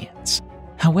sapiens.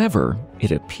 However,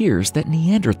 it appears that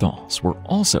Neanderthals were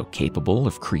also capable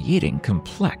of creating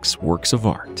complex works of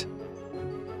art.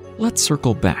 Let's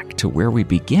circle back to where we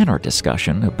began our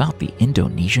discussion about the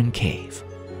Indonesian cave.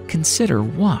 Consider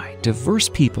why diverse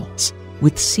peoples,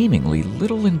 with seemingly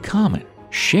little in common,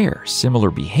 share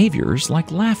similar behaviors like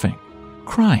laughing,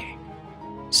 crying,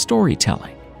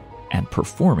 storytelling, and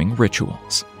performing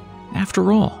rituals.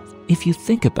 After all, if you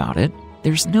think about it,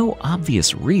 there's no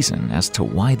obvious reason as to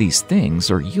why these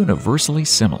things are universally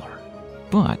similar.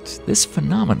 But this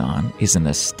phenomenon is an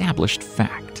established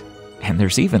fact, and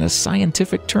there's even a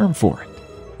scientific term for it.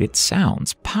 It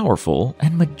sounds powerful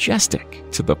and majestic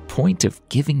to the point of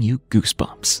giving you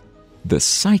goosebumps. The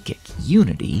psychic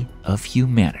unity of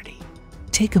humanity.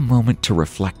 Take a moment to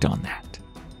reflect on that.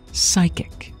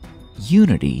 Psychic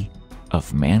unity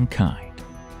of mankind.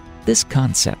 This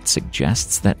concept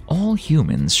suggests that all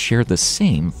humans share the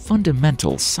same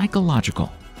fundamental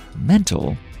psychological,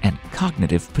 mental, and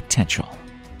cognitive potential.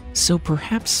 So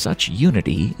perhaps such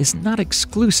unity is not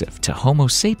exclusive to Homo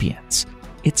sapiens.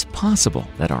 It's possible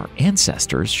that our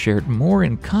ancestors shared more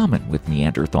in common with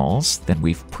Neanderthals than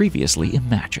we've previously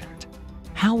imagined.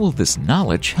 How will this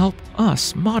knowledge help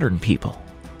us modern people?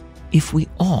 If we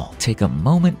all take a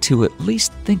moment to at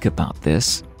least think about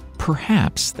this,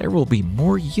 perhaps there will be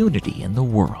more unity in the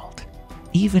world,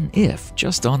 even if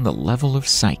just on the level of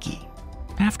psyche.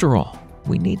 After all,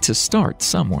 we need to start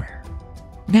somewhere.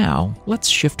 Now, let's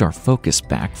shift our focus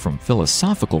back from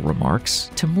philosophical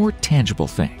remarks to more tangible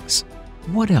things.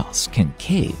 What else can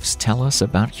caves tell us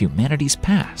about humanity's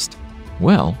past?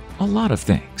 Well, a lot of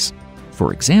things.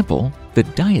 For example, the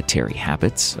dietary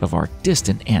habits of our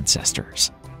distant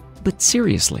ancestors. But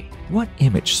seriously, what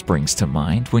image springs to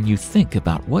mind when you think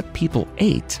about what people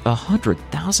ate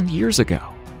 100,000 years ago?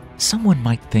 Someone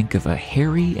might think of a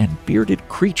hairy and bearded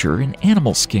creature in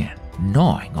animal skin,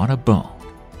 gnawing on a bone.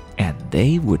 And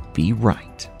they would be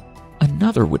right.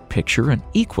 Another would picture an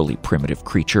equally primitive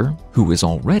creature who is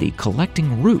already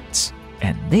collecting roots,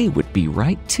 and they would be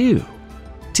right too.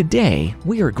 Today,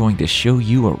 we are going to show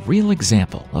you a real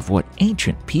example of what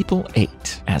ancient people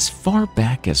ate as far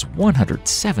back as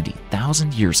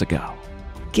 170,000 years ago.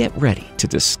 Get ready to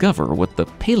discover what the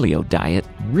paleo diet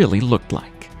really looked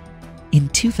like. In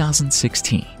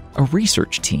 2016, a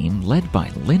research team led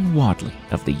by Lynn Wadley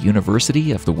of the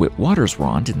University of the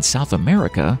Witwatersrand in South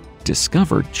America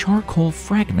discovered charcoal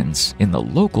fragments in the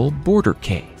local border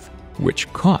cave,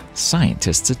 which caught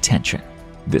scientists' attention.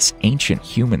 This ancient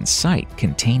human site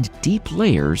contained deep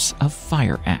layers of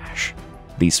fire ash.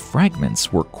 These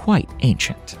fragments were quite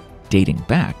ancient, dating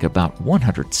back about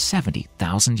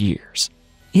 170,000 years.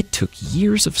 It took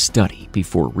years of study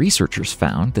before researchers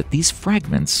found that these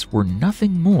fragments were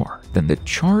nothing more than the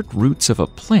charred roots of a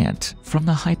plant from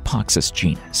the Hypoxis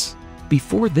genus.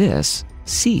 Before this,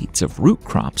 seeds of root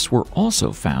crops were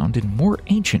also found in more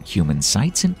ancient human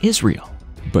sites in Israel.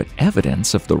 But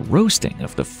evidence of the roasting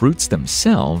of the fruits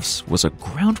themselves was a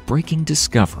groundbreaking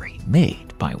discovery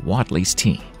made by Wadley's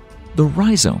team. The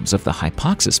rhizomes of the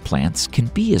Hypoxis plants can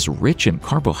be as rich in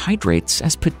carbohydrates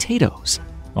as potatoes,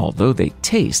 although they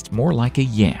taste more like a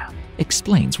yam,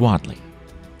 explains Wadley.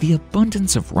 The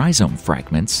abundance of rhizome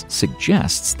fragments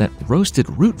suggests that roasted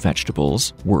root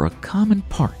vegetables were a common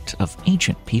part of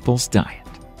ancient people's diet.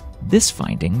 This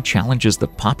finding challenges the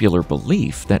popular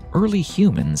belief that early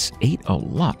humans ate a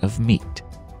lot of meat.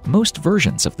 Most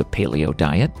versions of the paleo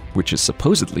diet, which is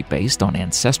supposedly based on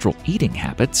ancestral eating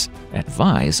habits,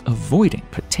 advise avoiding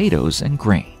potatoes and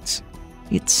grains.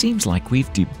 It seems like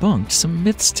we've debunked some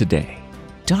myths today.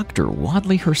 Dr.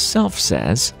 Wadley herself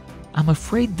says, "I'm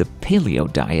afraid the paleo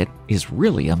diet is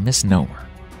really a misnomer.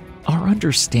 Our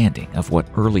understanding of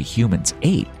what early humans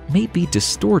ate may be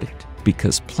distorted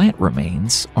because plant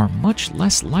remains are much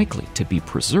less likely to be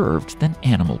preserved than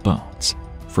animal bones.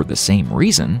 For the same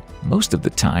reason, most of the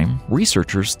time,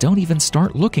 researchers don't even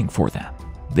start looking for them.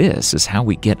 This is how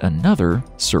we get another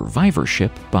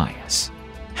survivorship bias."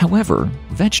 However,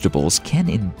 vegetables can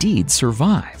indeed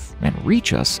survive and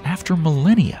reach us after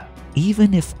millennia,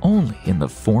 even if only in the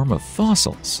form of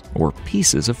fossils or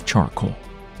pieces of charcoal.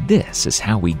 This is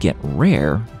how we get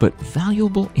rare but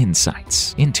valuable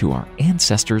insights into our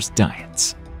ancestors'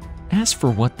 diets. As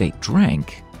for what they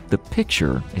drank, the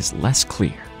picture is less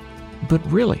clear. But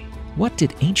really, what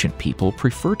did ancient people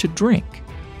prefer to drink?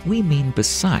 We mean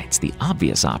besides the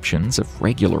obvious options of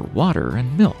regular water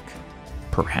and milk.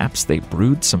 Perhaps they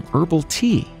brewed some herbal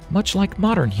tea, much like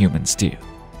modern humans do,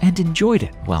 and enjoyed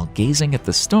it while gazing at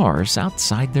the stars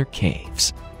outside their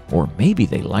caves. Or maybe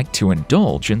they liked to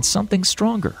indulge in something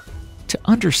stronger. To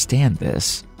understand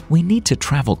this, we need to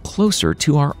travel closer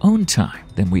to our own time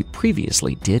than we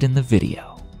previously did in the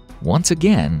video. Once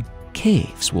again,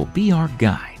 caves will be our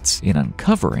guides in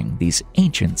uncovering these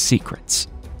ancient secrets.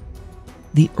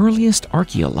 The earliest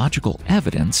archaeological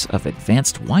evidence of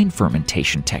advanced wine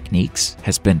fermentation techniques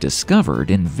has been discovered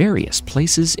in various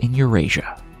places in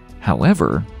Eurasia.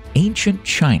 However, ancient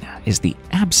China is the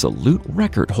absolute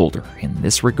record holder in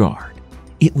this regard.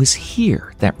 It was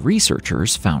here that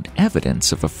researchers found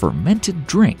evidence of a fermented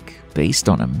drink based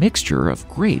on a mixture of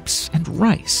grapes and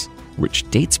rice, which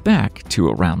dates back to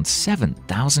around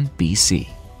 7000 BC.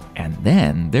 And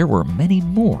then there were many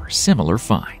more similar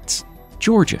finds.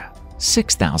 Georgia,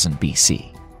 6000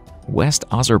 BC. West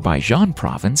Azerbaijan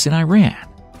province in Iran,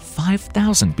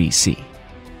 5000 BC.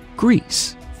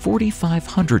 Greece,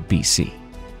 4500 BC.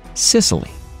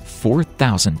 Sicily,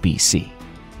 4000 BC.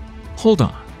 Hold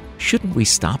on, shouldn't we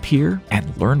stop here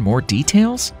and learn more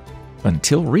details?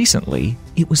 Until recently,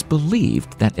 it was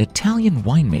believed that Italian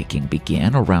winemaking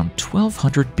began around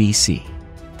 1200 BC.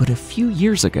 But a few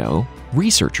years ago,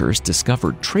 researchers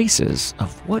discovered traces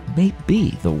of what may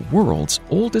be the world's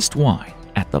oldest wine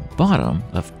at the bottom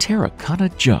of terracotta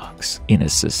jugs in a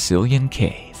Sicilian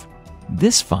cave.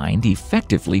 This find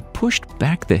effectively pushed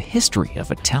back the history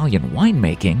of Italian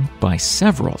winemaking by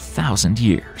several thousand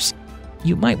years.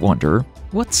 You might wonder,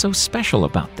 what's so special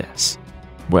about this?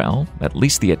 Well, at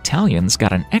least the Italians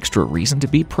got an extra reason to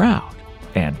be proud.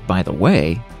 And by the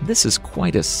way, this is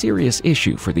quite a serious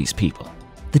issue for these people.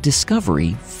 The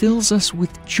discovery fills us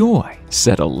with joy,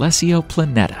 said Alessio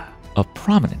Planeta, a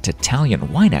prominent Italian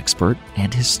wine expert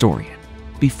and historian.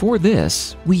 Before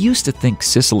this, we used to think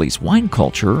Sicily's wine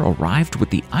culture arrived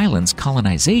with the island's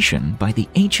colonization by the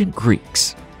ancient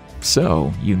Greeks.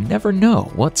 So, you never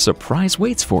know what surprise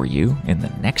waits for you in the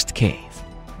next cave,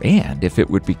 and if it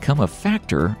would become a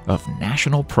factor of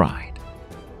national pride.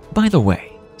 By the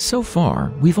way, so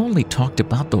far we've only talked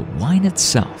about the wine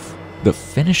itself, the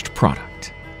finished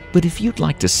product. But if you'd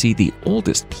like to see the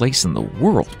oldest place in the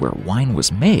world where wine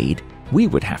was made, we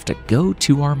would have to go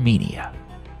to Armenia.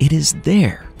 It is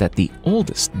there that the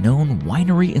oldest known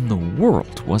winery in the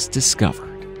world was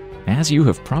discovered. As you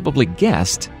have probably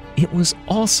guessed, it was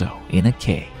also in a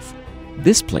cave.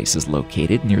 This place is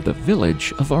located near the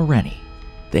village of Areni.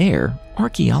 There,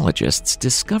 archaeologists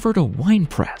discovered a wine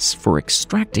press for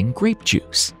extracting grape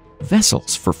juice,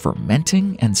 vessels for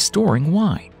fermenting and storing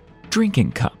wine,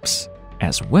 drinking cups,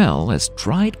 as well as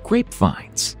dried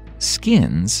grapevines,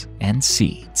 skins, and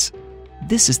seeds.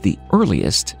 This is the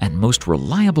earliest and most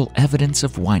reliable evidence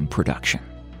of wine production.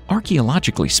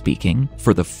 Archaeologically speaking,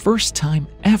 for the first time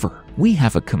ever, we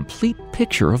have a complete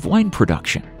picture of wine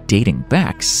production dating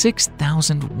back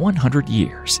 6,100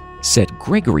 years, said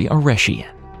Gregory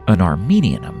Oreshian, an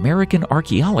Armenian-American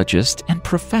archaeologist and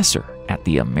professor at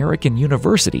the American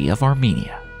University of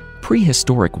Armenia.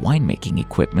 Prehistoric winemaking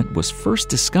equipment was first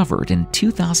discovered in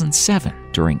 2007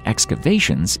 during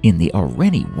excavations in the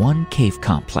Areni 1 cave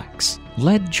complex,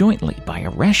 led jointly by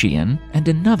Oreshian and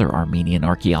another Armenian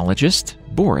archaeologist,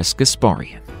 Boris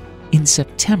Gasparian. In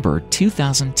September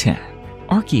 2010,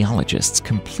 archaeologists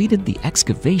completed the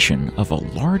excavation of a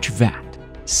large vat,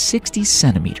 60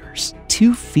 centimeters,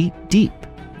 2 feet deep,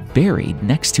 buried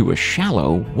next to a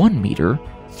shallow 1 meter,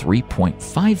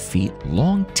 3.5 feet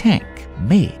long tank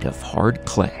made of hard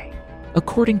clay.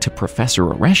 According to Professor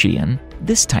Oreshian,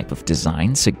 this type of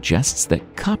design suggests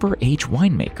that Copper Age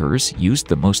winemakers used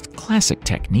the most classic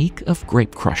technique of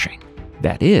grape crushing,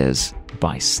 that is,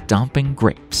 by stomping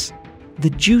grapes. The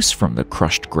juice from the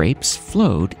crushed grapes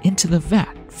flowed into the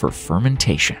vat for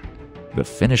fermentation. The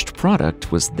finished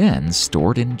product was then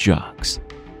stored in jugs.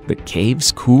 The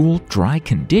cave's cool, dry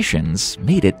conditions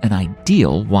made it an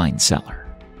ideal wine cellar.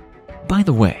 By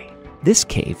the way, this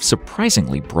cave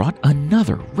surprisingly brought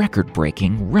another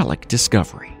record-breaking relic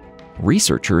discovery.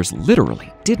 Researchers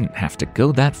literally didn't have to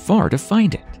go that far to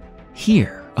find it.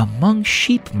 Here, among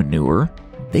sheep manure,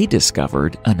 they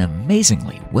discovered an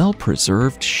amazingly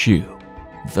well-preserved shoe.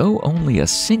 Though only a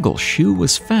single shoe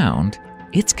was found,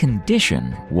 its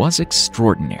condition was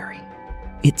extraordinary.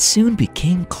 It soon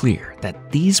became clear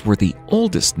that these were the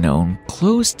oldest known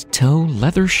closed-toe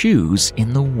leather shoes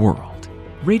in the world.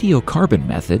 Radiocarbon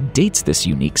method dates this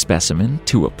unique specimen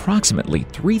to approximately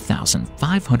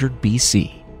 3,500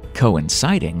 BC,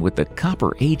 coinciding with the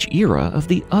Copper Age era of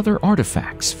the other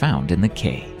artifacts found in the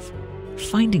cave.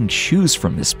 Finding shoes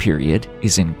from this period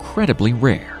is incredibly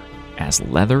rare, as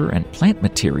leather and plant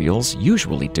materials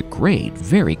usually degrade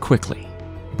very quickly.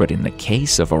 But in the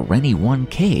case of Areni 1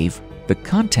 cave, the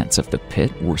contents of the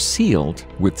pit were sealed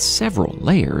with several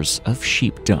layers of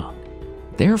sheep dung.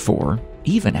 Therefore,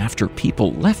 even after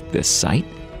people left this site,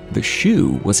 the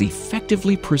shoe was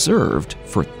effectively preserved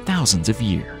for thousands of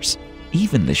years.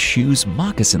 Even the shoe's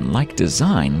moccasin-like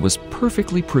design was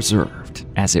perfectly preserved,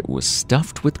 as it was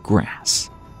stuffed with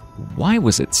grass. Why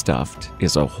was it stuffed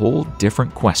is a whole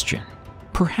different question.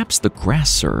 Perhaps the grass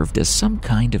served as some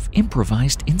kind of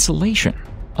improvised insulation.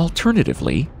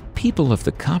 Alternatively, people of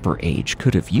the Copper Age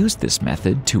could have used this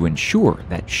method to ensure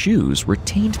that shoes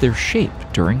retained their shape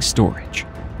during storage.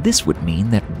 This would mean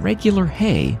that regular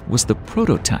hay was the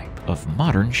prototype of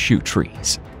modern shoe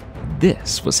trees.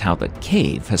 This was how the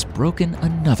cave has broken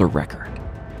another record.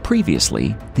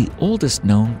 Previously, the oldest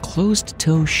known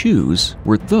closed-toe shoes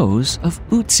were those of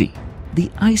Ötzi,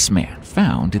 the Iceman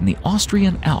found in the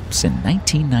Austrian Alps in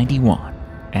 1991,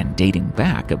 and dating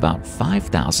back about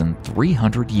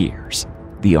 5,300 years.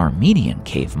 The Armenian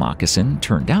cave moccasin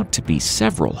turned out to be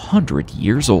several hundred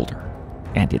years older,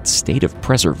 and its state of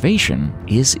preservation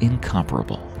is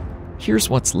incomparable. Here's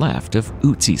what's left of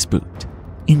Ötzi's boot.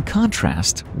 In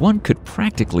contrast, one could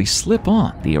practically slip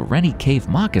on the Areni cave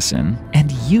moccasin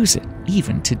and use it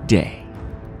even today.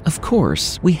 Of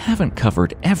course, we haven't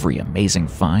covered every amazing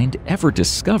find ever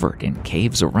discovered in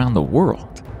caves around the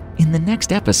world. In the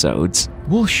next episodes,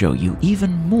 we'll show you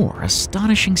even more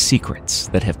astonishing secrets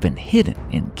that have been hidden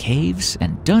in caves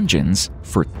and dungeons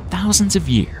for thousands of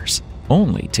years,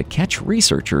 only to catch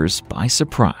researchers by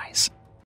surprise.